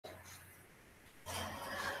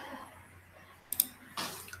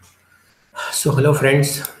So hello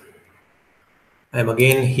friends, I'm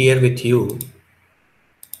again here with you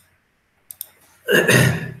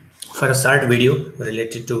for a short video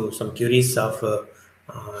related to some queries of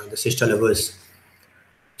the Siesta lovers.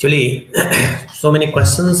 Actually, so many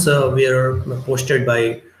questions were posted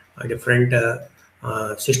by different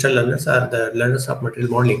Siesta learners or the learners of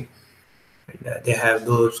material modeling. And they have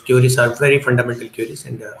those queries are very fundamental queries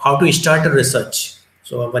and how to start a research.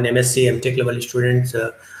 So when MSc, MTech level students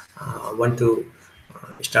want to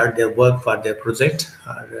start their work for their project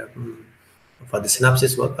or for the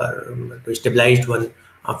synopsis work or to stabilize one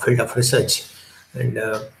field of research and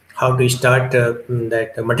how to start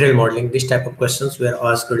that material modeling. This type of questions were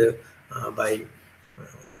asked by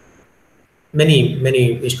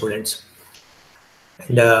many students.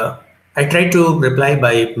 And I try to reply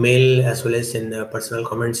by mail as well as in personal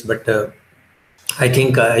comments, but I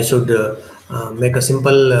think I should make a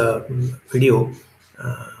simple video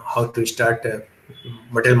how to start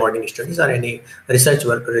material modeling studies or any research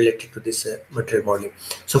work related to this material modeling.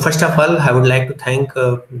 So first of all, I would like to thank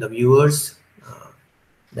the viewers,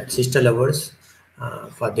 that Siesta lovers,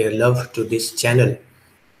 for their love to this channel,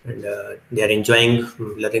 and they are enjoying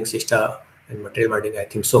learning Siesta and material modeling, I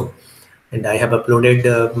think so. And I have uploaded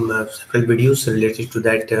several videos related to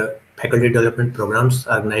that faculty development programs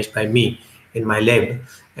organized by me in my lab,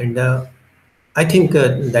 and I think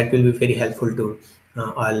that will be very helpful to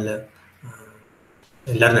all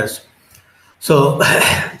learners. So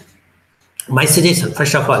my suggestion,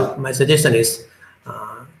 first of all, my suggestion is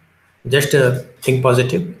just think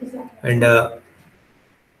positive, and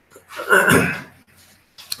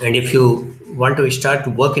and if you want to start to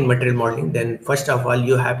work in material modeling, then first of all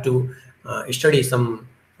you have to study some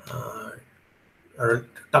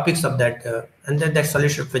topics of that, and then that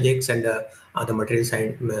solution physics and the material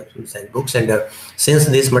science books. And since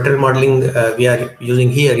this material modeling we are using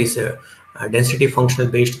here is density functional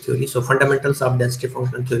based theory, so fundamentals of density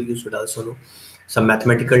functional theory you should also know, some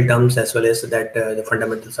mathematical terms as well as that the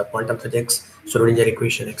fundamentals of quantum physics, Schrodinger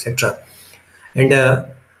equation, etc. And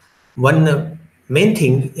one main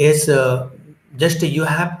thing is just you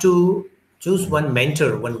have to choose one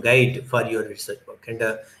mentor, one guide for your research work. And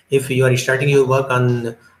if you are starting your work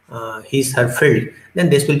on his her field, then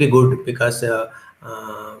this will be good, because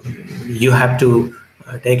you have to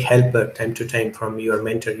take help time to time from your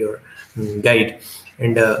mentor, your guide.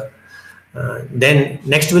 And then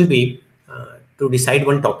next will be to decide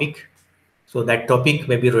one topic. So that topic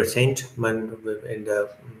may be recent and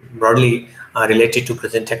broadly related to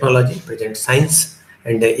present technology, present science.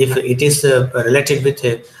 And if it is related with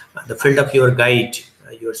the field of your guide,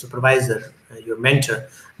 your supervisor, your mentor,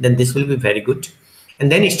 then this will be very good.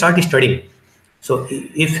 And then you start studying. So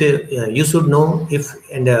if you should know if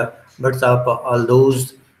and what's up all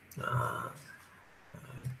those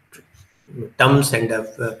terms and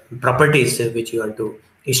properties which you want to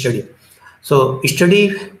study. So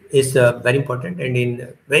study is very important, and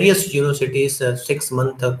in various universities,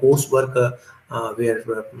 6-month coursework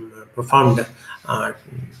were performed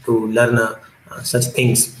to learn such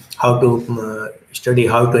things, how to study,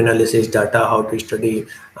 how to analyze data, how to study,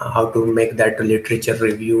 how to make that literature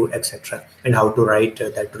review, etc., and how to write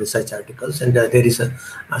that research articles. And there is a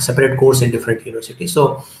separate course in different universities.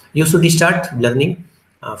 So you should start learning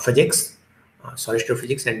physics, solid state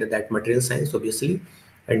physics, and that material science, obviously,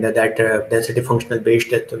 and that density functional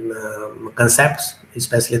based concepts,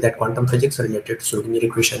 especially that quantum physics related to Schrodinger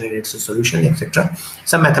equation and its solution, etc.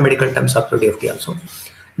 Some mathematical terms of DFT also.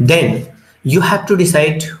 Then you have to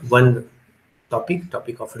decide one topic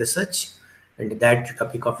of research, and that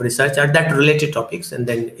topic of research are that related topics, and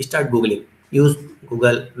then start Googling. Use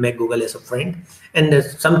Google, make Google as a friend, and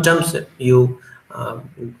some terms you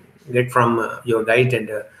get from your guide and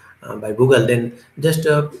by Google, then just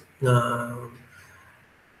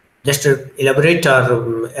elaborate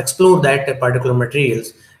or explore that particular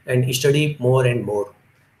materials and study more and more.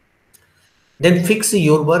 Then fix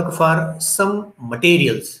your work for some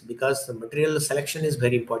materials, because the material selection is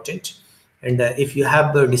very important. And if you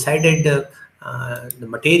have decided the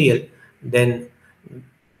material, then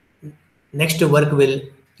next work will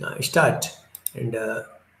start, and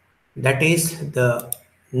that is the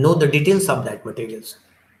know the details of that materials.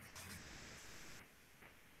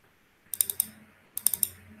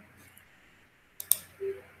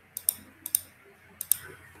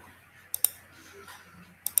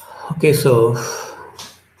 Okay, so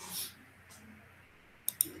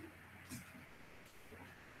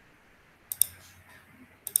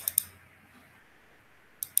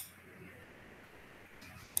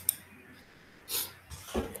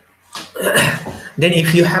then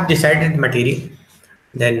if you have decided material,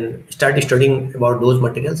 then start studying about those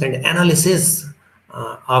materials and analysis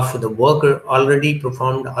of the work already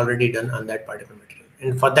performed, already done on that particular material.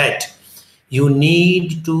 And for that, you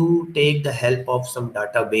need to take the help of some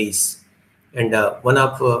database. And one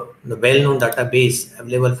of the well-known database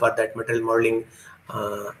available for that material modeling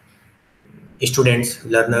uh, students,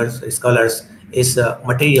 learners, scholars is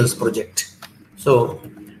materials project. So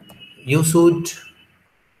you should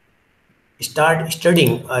start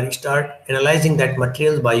studying or start analyzing that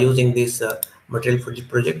materials by using this material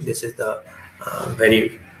project. This is the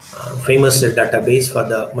very famous database for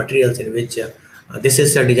the materials in which this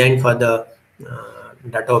is designed for the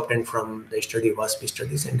data obtained from the study WASP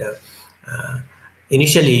studies. And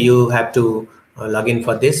initially you have to log in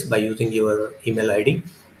for this by using your email ID.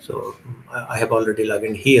 So I have already logged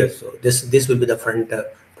in here. So this will be the front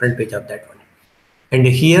page of that one. And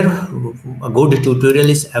here a good tutorial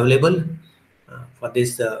is available for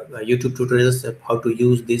this YouTube tutorials of how to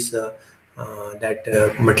use this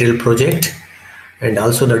material project. And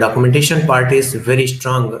also the documentation part is very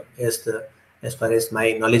strong as far as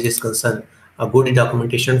my knowledge is concerned. A good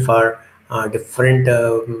documentation for different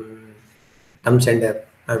terms and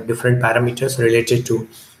different parameters related to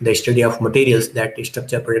the study of materials, that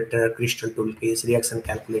structure predictor, crystal toolcase, reaction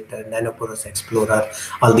calculator, nanoporous explorer.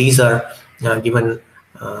 All these are given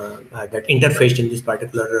that interface in this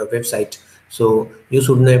particular website. So you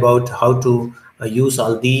should know about how to use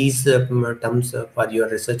all these terms for your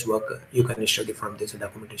research work. You can study from this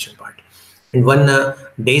documentation part. And one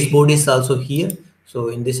dashboard is also here. So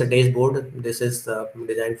in this dashboard, this is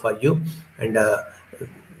designed for you. And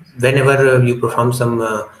whenever you perform some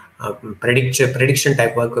prediction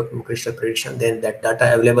type work, crystal prediction, then that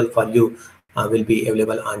data available for you will be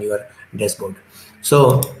available on your dashboard.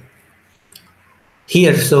 So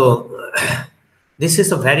here, this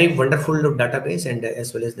is a very wonderful database, and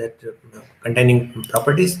as well as that containing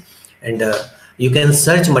properties. And you can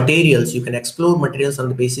search materials, you can explore materials on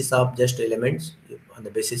the basis of just elements, on the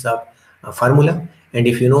basis of formula. And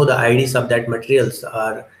if you know the IDs of that materials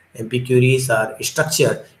or MPQs or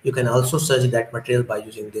structure, you can also search that material by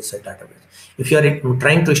using this database. If you are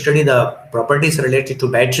trying to study the properties related to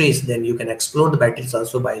batteries, then you can explore the batteries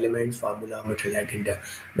also by elements, formula, material, and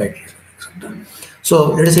batteries.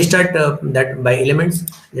 So let us start that by elements.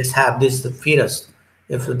 Let's have this ferrous.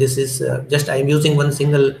 If this is just I am using one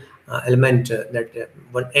single element,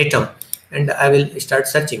 one atom, and I will start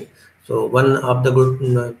searching. So one of the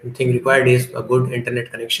good thing required is a good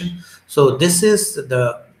internet connection. So this is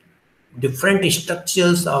the different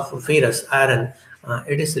structures of ferrous iron.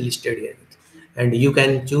 It is listed here, and you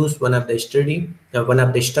can choose one of the structure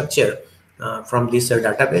from this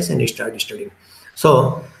database and start studying.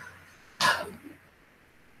 So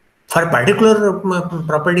for particular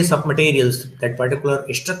properties of materials, that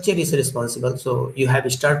particular structure is responsible. So you have to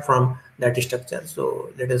start from that structure. So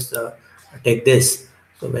let us take this.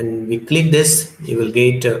 So when we click this, you will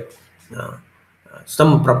get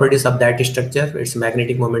some properties of that structure. Its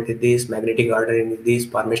magnetic moment is this, magnetic ordering is this,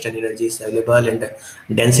 formation energy is available, and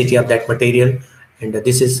density of that material. And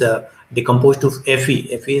this is decomposed to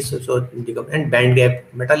Fe. Fe is and band gap,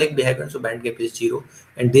 metallic behavior. So band gap is 0.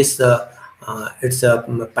 And this it's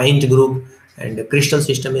a pint group, and the crystal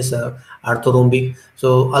system is orthorhombic.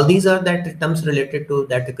 So all these are that terms related to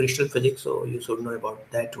that crystal physics. So you should know about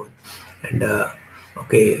that one. And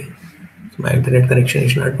okay, so my internet connection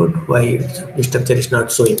is not good. Why the structure is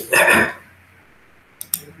not showing?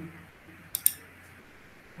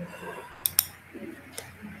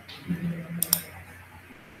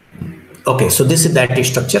 Okay, so this is that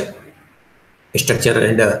structure,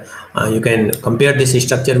 and you can compare this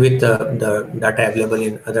structure with the data available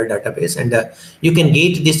in other database, and you can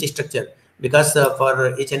get this structure, because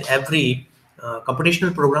for each and every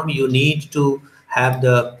computational program you need to have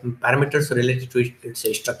the parameters related to its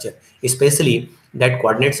structure, especially that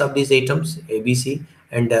coordinates of these atoms ABC,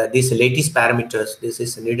 and these lattice parameters. This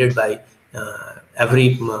is needed by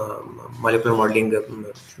every molecular modeling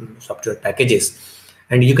software packages.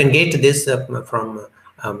 And you can get this from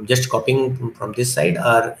just copying from this side,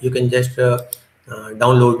 or you can just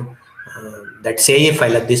download that CIF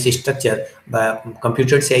file of this structure by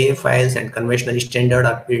computed CIF files, and conventional standard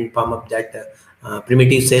are in form of that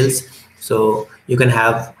primitive cells. So you can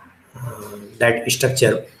have that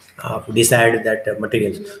structure decide that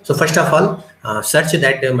materials. So first of all, search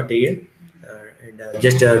that material, and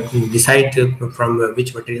just decide from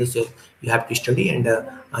which materials you have to study, and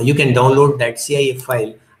you can download that CIF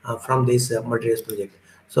file from this materials project.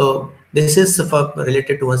 So this is for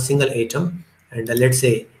related to one single atom, and let's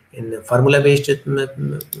say in formula based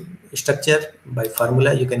structure, by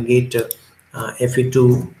formula you can get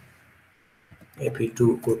Fe2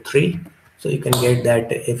 Fe2O3. So you can get that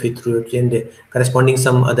Fe2O3, and the corresponding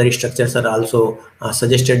some other structures are also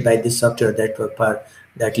suggested by this software, that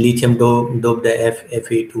that lithium doped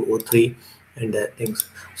Fe2O3 and things.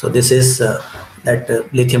 So this is that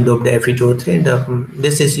lithium doped Fe2O3, and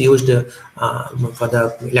this is used for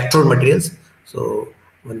the electrode materials. So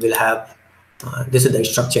one will have this is the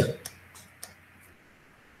structure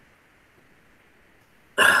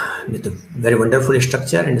with a very wonderful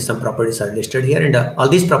structure, and some properties are listed here, and all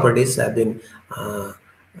these properties have been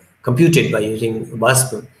computed by using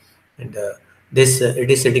WASP, and this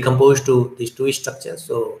it is decomposed to these two structures.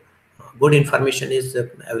 So good information is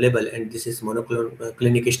available, and this is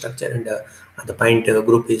monoclinic structure, and the point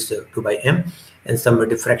group is 2 by M, and some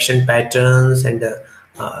diffraction patterns and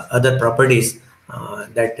other properties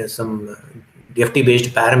that some DFT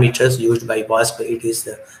based parameters used by WASP, it is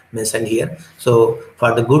mentioned here. So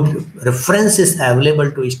for the good references available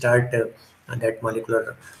to start that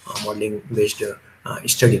molecular modeling based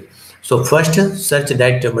study. So first search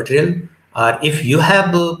that material, or if you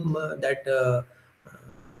have that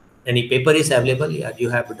any paper is available, you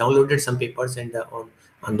have downloaded some papers, and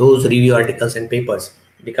on those review articles and papers,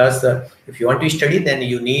 because if you want to study, then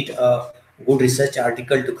you need a good research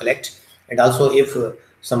article to collect, and also if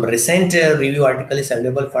some recent review article is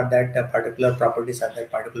available for that particular properties of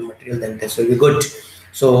that particular material, then this will be good.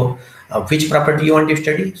 So which property you want to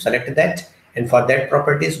study, select that, and for that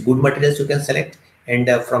properties good materials you can select, and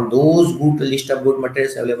from those good list of good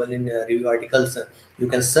materials available in review articles, you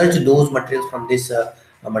can search those materials from this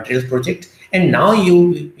materials project, and now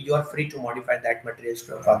you are free to modify that materials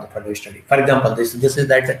for the further study. For example, this is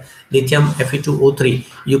that lithium Fe2O3.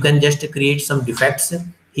 You can just create some defects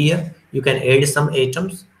here. You can add some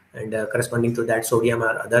atoms, and corresponding to that sodium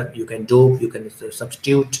or other, you can dope, you can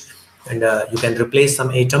substitute, and you can replace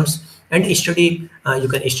some atoms and study. You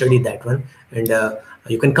can study that one, and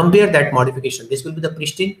you can compare that modification. This will be the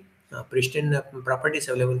pristine properties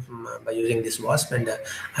available from, by using this WASP, and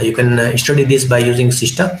you can study this by using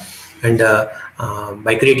Siesta, and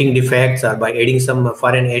by creating defects or by adding some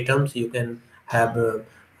foreign atoms, you can have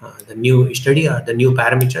the new study or the new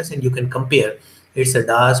parameters, and you can compare its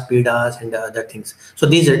DAS, PDAS, and other things. So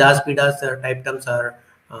these DAS, PDAS type terms are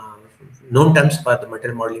known terms for the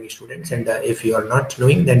material modeling students, and if you are not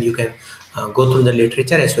knowing, then you can go through the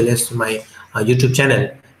literature as well as my YouTube channel,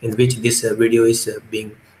 in which this video is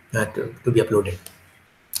being to be uploaded.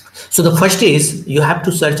 So the first is you have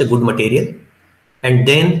to search a good material, and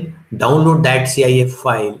then download that CIF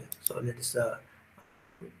file. So let's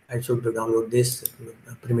I should download this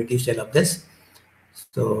primitive shell of this.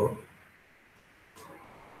 So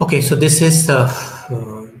okay, so this is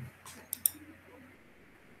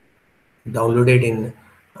downloaded in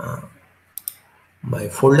my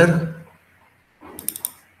folder.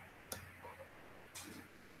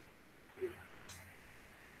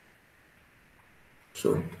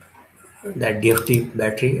 So that DFT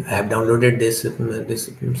battery, I have downloaded this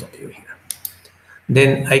here.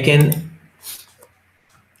 Then I can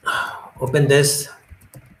open this.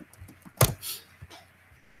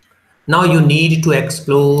 Now you need to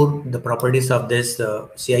explore the properties of this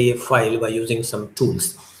CIF file by using some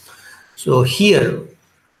tools. So here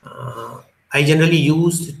I generally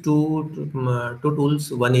use two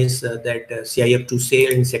tools. One is that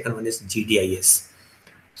CIF2Sail, and second one is GDIS.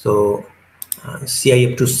 So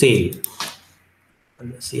CIF2Sail,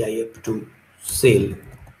 CIF2Sail.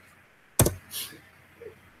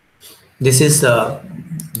 This is a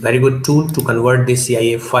very good tool to convert this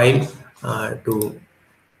CIF file to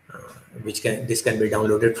this can be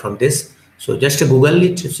downloaded from this. So just Google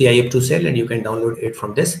it, CIF2Sail, and you can download it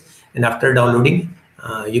from this. And after downloading,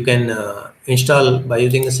 you can install by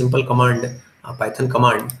using a simple command, a Python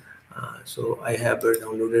command. So I have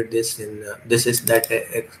downloaded this, in this is that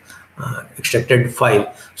extracted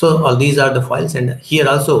file. So all these are the files, and here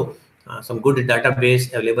also some good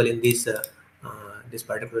database available in this this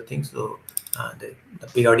particular thing. So the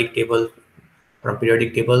periodic table, from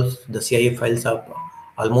periodic tables, the CIF files are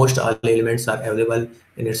almost all elements are available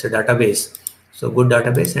in its database. So good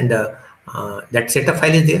database, and that setup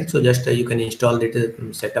file is there. So just you can install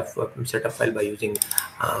the setup file by using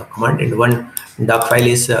command, and one doc file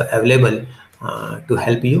is available to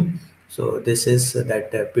help you. So this is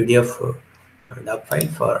that PDF doc file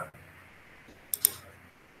for.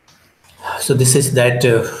 So this is that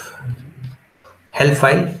help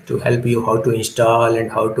file to help you how to install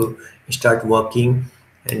and how to start working,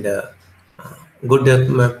 and good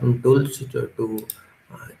tools to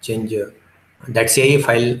change that CIF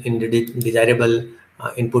file in the desirable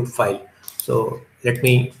input file. So let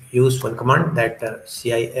me use one command, that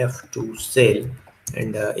CIF2Sail,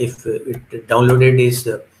 and if it downloaded is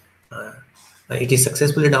it is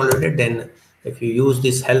successfully downloaded, then if you use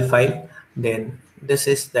this help file, then this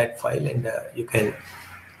is that file, and you can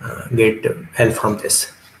get help from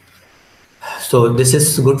this. So this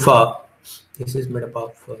is good for, this is made up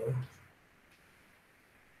of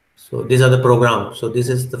so these are the programs. So this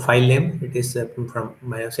is the file name. It is from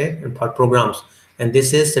my say for programs, and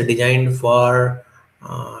this is designed for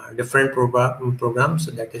different programs.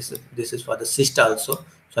 So that is, this is for the Siesta also.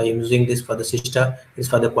 So I am using this for the Siesta. It's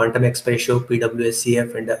for the quantum X ratio,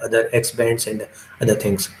 PWSCF, and the other X bands and other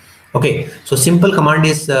things. Okay, so simple command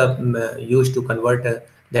is used to convert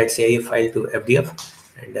that CIF file to FDF,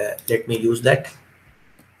 and let me use that.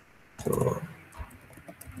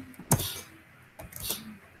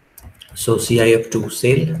 So CIF to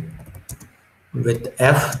cell with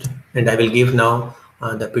F, and I will give now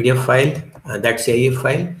the PDF file, that CIF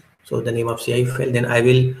file. So the name of CIF file, then I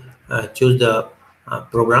will choose the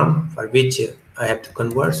program for which I have to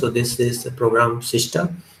convert. So this is the program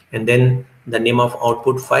system, and then the name of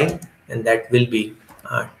output file, and that will be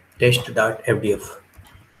test.fdf,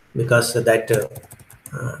 because that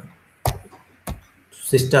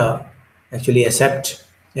Siesta actually accepts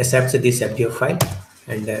this FDF file,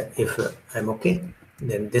 and if I'm okay,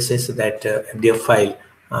 then this is that FDF file,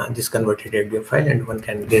 this converted FDF file, and one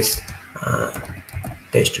can guess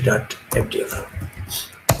test.fdf.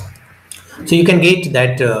 So you can get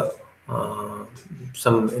that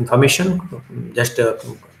some information just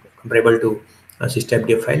comparable to Siesta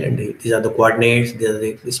FDF file, and these are the coordinates, these are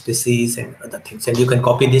the species and other things, and you can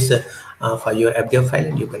copy this for your FDF file,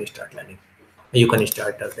 and you can start learning. You can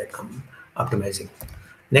start that optimizing.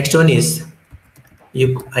 Next one is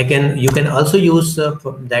you can also use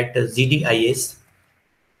that ZDIS.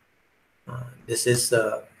 This is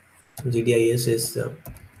ZDIS is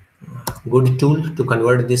good tool to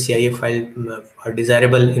convert this CIF file or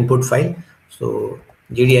desirable input file. So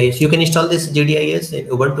GDIS, you can install this GDIS in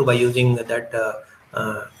Ubuntu by using that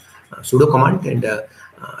sudo command, and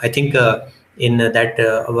I think in that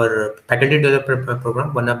our faculty developer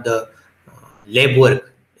program, one of the lab work,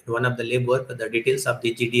 the details of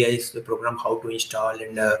the GDIS program, how to install,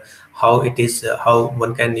 and how it is, how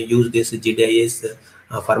one can use this GDIS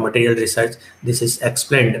for material research, this is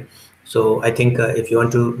explained. So I think if you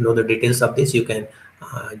want to know the details of this, you can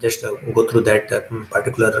just go through that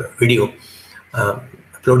particular video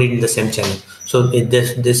uploaded in the same channel. So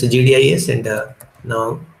this GDIS, and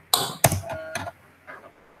now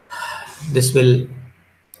this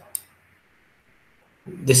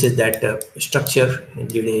is that structure in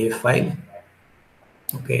GDIF file.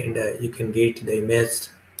 Okay, and you can get the image,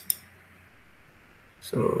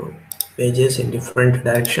 so pages in different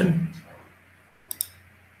direction.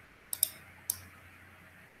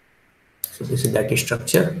 So this is that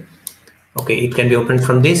structure. Okay, it can be opened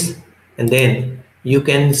from this, and then you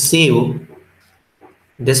can save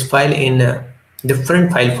this file in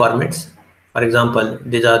different file formats. For example,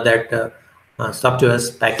 these are that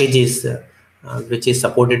software's packages which is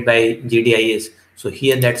supported by GDIS. So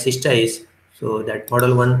here that Siesta is, so that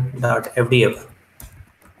model1.fdf.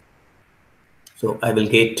 So I will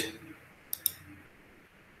get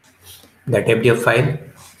that FDF file.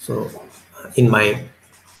 So in my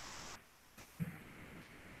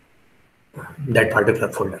that particular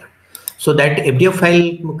folder. So that FDF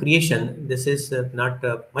file creation, this is not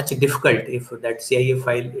much difficult if that CIF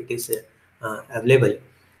file it is available.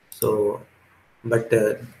 So, but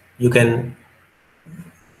you can.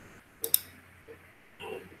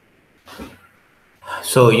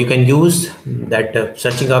 So you can use that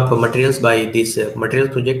searching up materials by this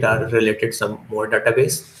materials project are related some more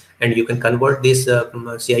database, and you can convert this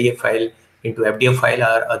CIF file into FDF file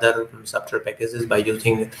or other software packages by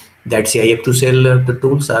using that CIF to cell the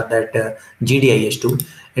tools or that GDIS tool.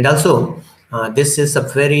 And also this is a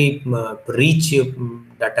very rich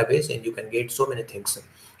database, and you can get so many things.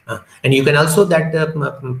 And you can also that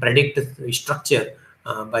predict structure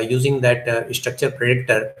by using that structure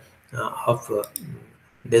predictor of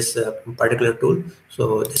this particular tool.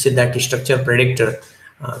 So this is that structure predictor.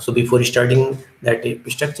 So before starting that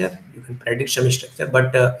structure, you can predict some structure,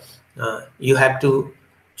 but you have to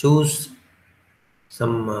choose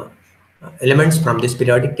some elements from this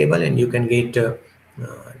periodic table, and you can get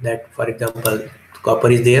that, for example,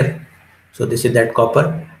 copper is there. So this is that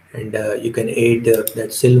copper, and you can add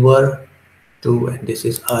that silver too, and this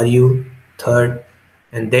is Ru third,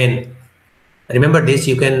 and then remember this,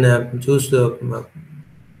 you can choose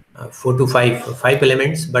 4 to 5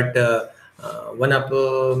 elements, but one of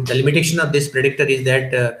the limitation of this predictor is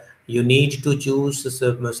that you need to choose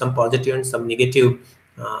some positive and some negative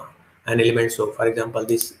an element. So for example,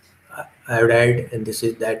 this iodide, and this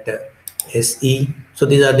is that Se. So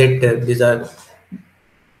these are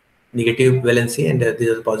negative valency, and these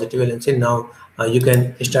are positive valency. Now you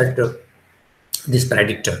can start this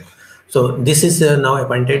predictor. So this is now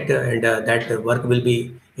appointed, and that work will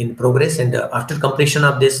be in progress. And after completion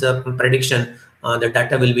of this prediction, the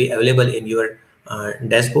data will be available in your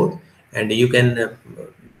dashboard, and you can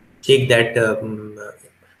check that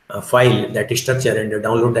file, that structure, and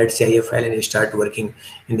download that CIF file and start working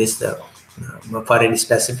in this for any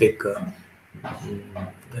specific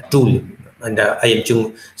tool. And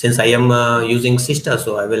since I am using Siesta,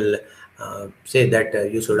 so I will say that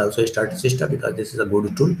you should also start Siesta, because this is a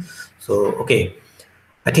good tool. So okay,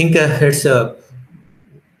 I think it's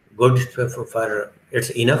good for it's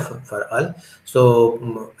enough for all.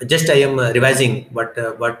 So just I am revising what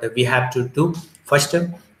we have to do. First,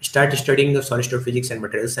 start studying the solid state physics and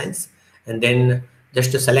material science, and then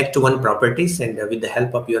just select one properties, and with the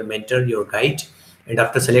help of your mentor, your guide, and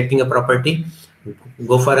after selecting a property,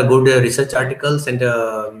 go for a good research articles, and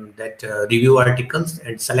that review articles,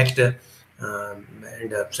 and select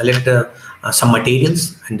some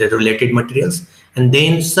materials and the related materials, and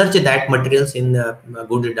then search that materials in a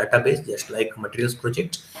good database, just like materials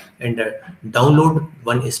project, and download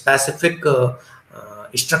one specific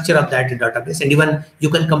structure of that database, and even you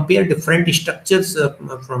can compare different structures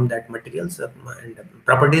from that materials, and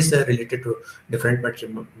properties related to different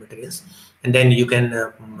materials, and then you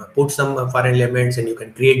can put some foreign elements, and you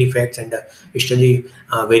can create effects, and study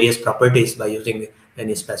various properties by using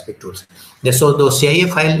any specific tools. So the CIF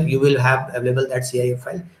file you will have available, that CIF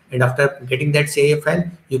file, and after getting that CIF file,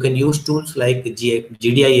 you can use tools like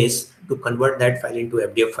GDIS to convert that file into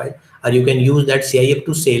FDF file, or you can use that CIF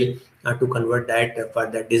to sale to convert that for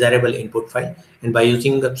that desirable input file. And by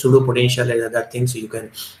using the pseudo potential and other things, you can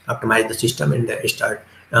optimize the system and start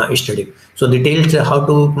studying. So details how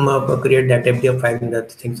to create that FDF file, and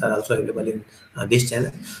that things are also available in this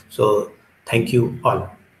channel. So thank you all.